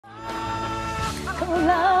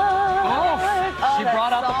She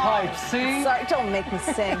brought out the pipes, see? Sorry, don't make me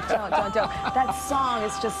sing. Don't. That song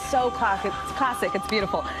is just so classic. It's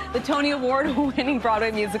beautiful. The Tony Award-winning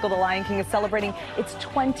Broadway musical, The Lion King, is celebrating its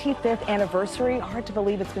 25th anniversary. Hard to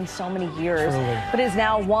believe it's been so many years. Truly. But it is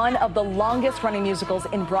now one of the longest-running musicals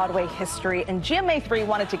in Broadway history. And GMA3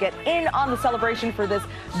 wanted to get in on the celebration for this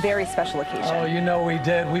very special occasion. Oh, you know we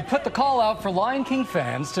did. We put the call out for Lion King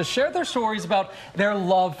fans to share their stories about their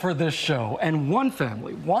love for this show. And one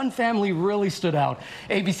family really stood out.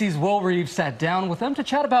 ABC's Will Reeves sat down with them to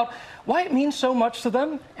chat about why it means so much to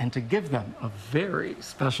them and to give them a very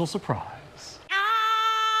special surprise.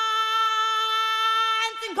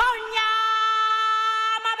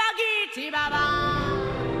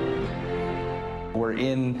 We're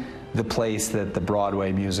in the place that the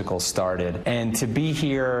Broadway musical started, and to be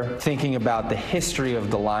here thinking about the history of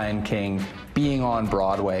The Lion King being on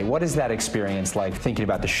Broadway, what is that experience like, thinking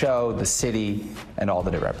about the show, the city, and all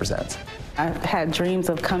that it represents? I've had dreams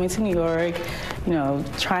of coming to New York, you know,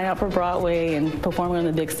 trying out for Broadway and performing on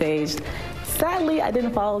the big stage. Sadly, I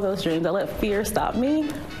didn't follow those dreams. I let fear stop me.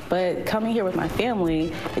 But coming here with my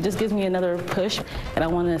family, it just gives me another push. And I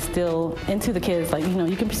want to instill into the kids, like, you know,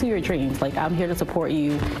 you can pursue your dreams. Like, I'm here to support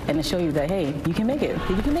you and to show you that, hey, you can make it. If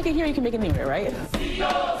you can make it here, you can make it anywhere, right?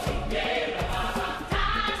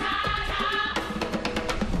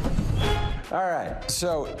 All right,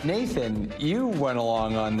 so Nathan, you went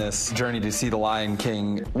along on this journey to see The Lion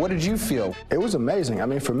King. What did you feel? It was amazing. I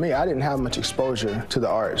mean, for me, I didn't have much exposure to the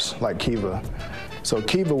arts like Kiva. So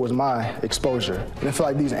Kiva was my exposure. And I feel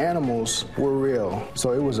like these animals were real.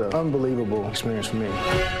 So it was an unbelievable experience for me.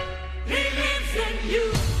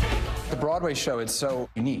 The Broadway show, it's so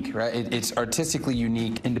unique, right? It's artistically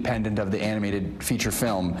unique, independent of the animated feature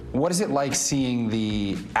film. What is it like seeing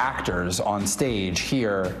the actors on stage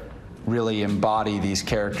here really embody these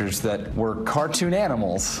characters that were cartoon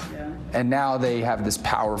animals? Yeah. And now they have this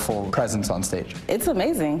powerful presence on stage. It's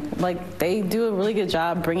amazing. Like, they do a really good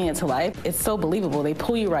job bringing it to life. It's so believable. They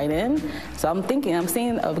pull you right in. So I'm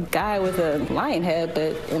seeing a guy with a lion head,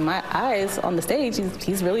 but in my eyes on the stage,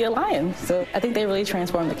 he's really a lion. So I think they really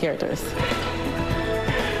transform the characters.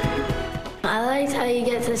 I liked how you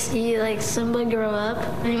get to see like Simba grow up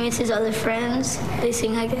and he meets his other friends. They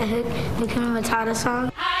sing like a Hakuna Matata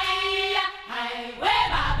song.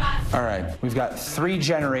 All right, we've got 3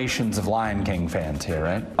 generations of Lion King fans here,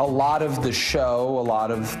 right? A lot of the show, a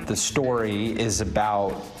lot of the story is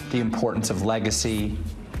about the importance of legacy,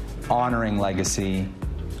 honoring legacy,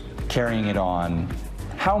 carrying it on.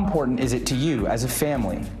 How important is it to you as a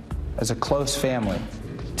family, as a close family,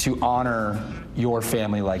 to honor your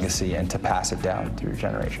family legacy and to pass it down through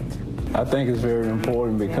generations? I think it's very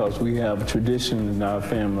important because we have tradition in our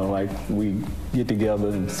family, like we get together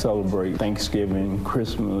and celebrate Thanksgiving,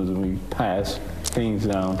 Christmas, and we pass things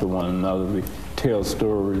down to one another. We tell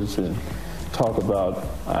stories and talk about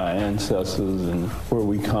our ancestors and where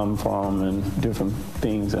we come from and different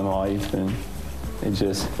things in life, and it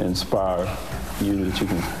just inspires you that you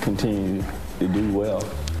can continue to do well.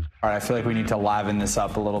 All right, I feel like we need to liven this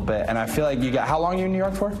up a little bit. And I feel like you got, how long are you in New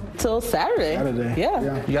York for? Till Saturday.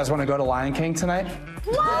 Yeah. You guys want to go to Lion King tonight?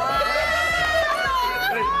 What?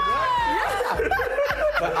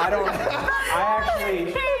 But I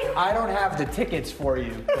don't have the tickets for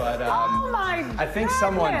you, but oh my I think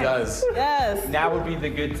someone does. Yes. Now would be the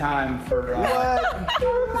good time for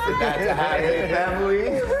that to happen.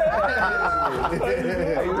 Family.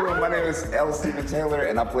 How you doing? My name is L. Stephen Taylor,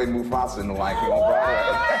 and I play Mufasa in The Lion King on Broadway.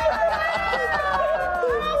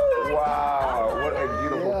 Wow, what a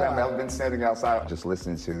beautiful family. I've been standing outside just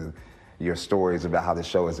listening to your stories about how the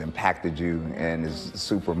show has impacted you and is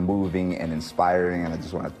super moving and inspiring, and I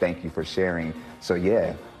just want to thank you for sharing. So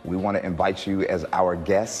yeah, we want to invite you as our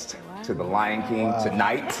guest to The Lion King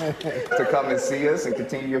tonight to come and see us and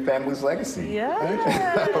continue your family's legacy.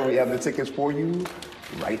 Yeah. We have the tickets for you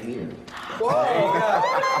right here.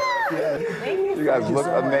 You guys look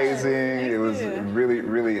amazing. It was really,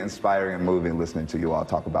 really inspiring and moving listening to you all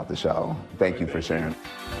talk about the show. Thank you for sharing.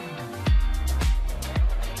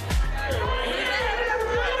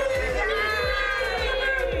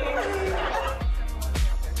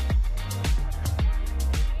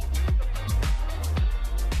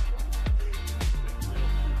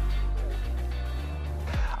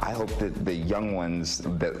 I hope that the young ones,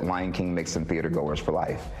 that Lion King makes them theater goers for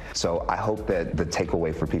life. So I hope that the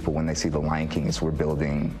takeaway for people when they see The Lion King is we're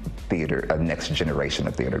building theater, a next generation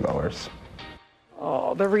of theater goers.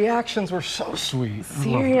 Oh, the reactions were so sweet.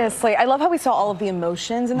 Seriously. I love how we saw all of the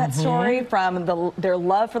emotions in that story, from their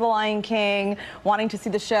love for The Lion King, wanting to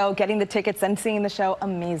see the show, getting the tickets and seeing the show.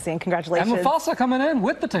 Amazing. Congratulations. And Mufasa coming in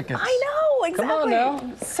with the tickets. I know. Oh, exactly. Come on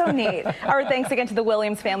now. So neat. Our thanks again to the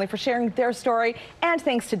Williams family for sharing their story, and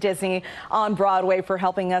thanks to Disney on Broadway for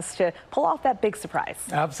helping us to pull off that big surprise.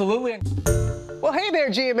 Absolutely. Well, hey there,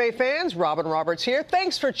 GMA fans. Robin Roberts here.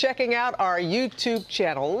 Thanks for checking out our YouTube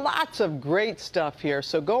channel. Lots of great stuff here.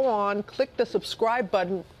 So go on, click the subscribe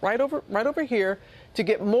button right over here to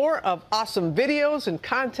get more of awesome videos and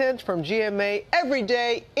content from GMA every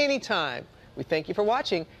day, anytime. We thank you for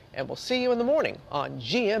watching, and we'll see you in the morning on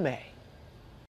GMA.